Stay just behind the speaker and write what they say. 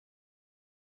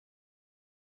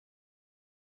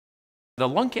The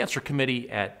lung cancer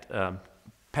committee at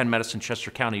Penn Medicine,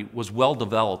 Chester County, was well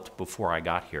developed before I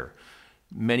got here.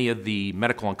 Many of the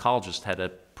medical oncologists had a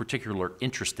particular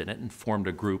interest in it and formed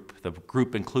a group. The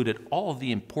group included all of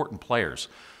the important players.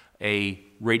 A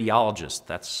radiologist,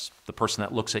 that's the person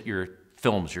that looks at your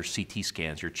films, your CT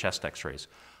scans, your chest x-rays.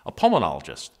 A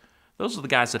pulmonologist, those are the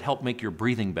guys that help make your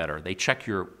breathing better. They check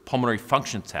your pulmonary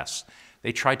function tests.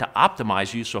 They try to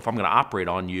optimize you, so if I'm going to operate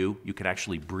on you, you can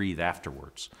actually breathe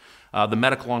afterwards. The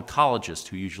medical oncologist,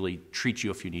 who usually treats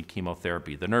you if you need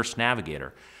chemotherapy. The nurse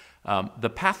navigator. The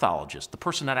pathologist, the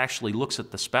person that actually looks at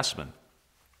the specimen.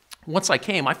 Once I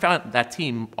came, I found that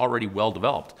team already well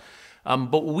developed.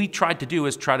 But what we tried to do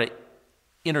is try to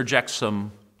interject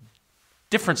some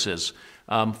differences.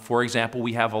 For example,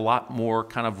 we have a lot more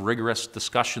kind of rigorous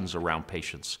discussions around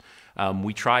patients.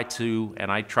 I try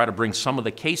to bring some of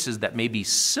the cases that may be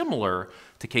similar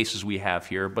to cases we have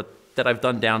here, but that I've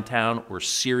done downtown, or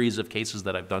series of cases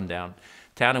that I've done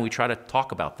downtown, and we try to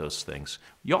talk about those things.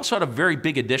 You also had a very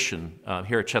big addition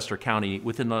here at Chester County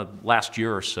within the last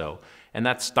year or so, and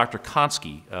that's Dr.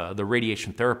 Konski, the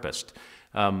radiation therapist.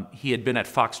 He had been at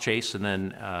Fox Chase and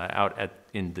then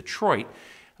in Detroit,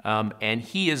 and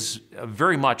he is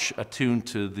very much attuned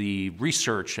to the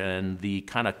research and the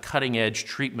kind of cutting-edge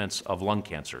treatments of lung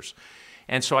cancers.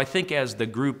 And so I think as the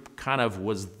group kind of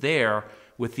was there,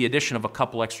 with the addition of a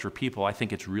couple extra people, I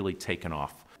think it's really taken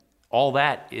off. All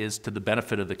that is to the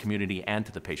benefit of the community and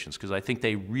to the patients, because I think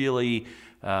they really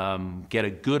get a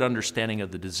good understanding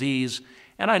of the disease.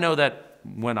 And I know that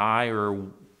when I or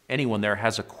anyone there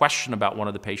has a question about one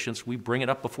of the patients, we bring it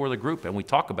up before the group and we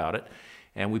talk about it.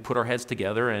 And we put our heads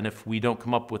together, and if we don't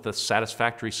come up with a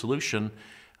satisfactory solution,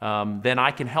 then I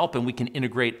can help, and we can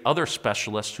integrate other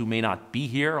specialists who may not be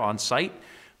here on site,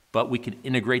 but we can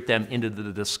integrate them into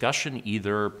the discussion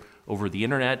either over the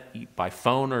internet, by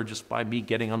phone, or just by me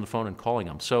getting on the phone and calling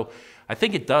them. So I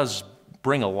think it does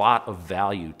bring a lot of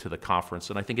value to the conference,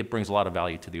 and I think it brings a lot of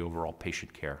value to the overall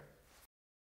patient care.